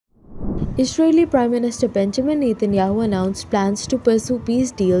Israeli Prime Minister Benjamin Netanyahu announced plans to pursue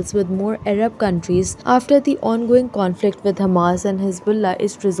peace deals with more Arab countries after the ongoing conflict with Hamas and Hezbollah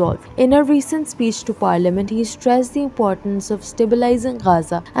is resolved. In a recent speech to parliament, he stressed the importance of stabilizing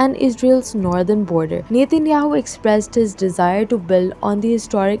Gaza and Israel's northern border. Netanyahu expressed his desire to build on the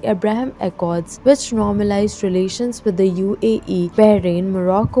historic Abraham Accords, which normalized relations with the UAE, Bahrain,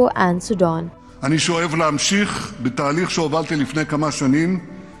 Morocco, and Sudan. אני שואף להמשיך בתהליך שהובלתי לפני כמה שנים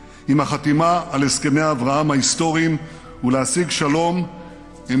עם החתימה על הסכמי אברהם ההיסטוריים ולהשיג שלום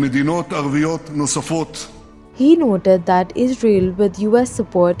עם מדינות ערביות נוספות. He noted that Israel, with US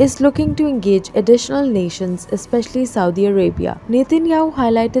support, is looking to engage additional nations, especially Saudi Arabia. Netanyahu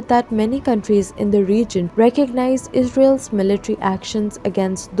highlighted that many countries in the region recognize Israel's military actions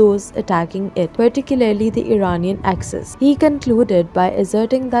against those attacking it, particularly the Iranian axis. He concluded by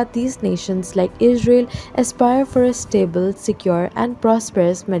asserting that these nations, like Israel, aspire for a stable, secure, and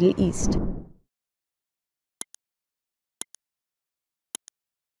prosperous Middle East.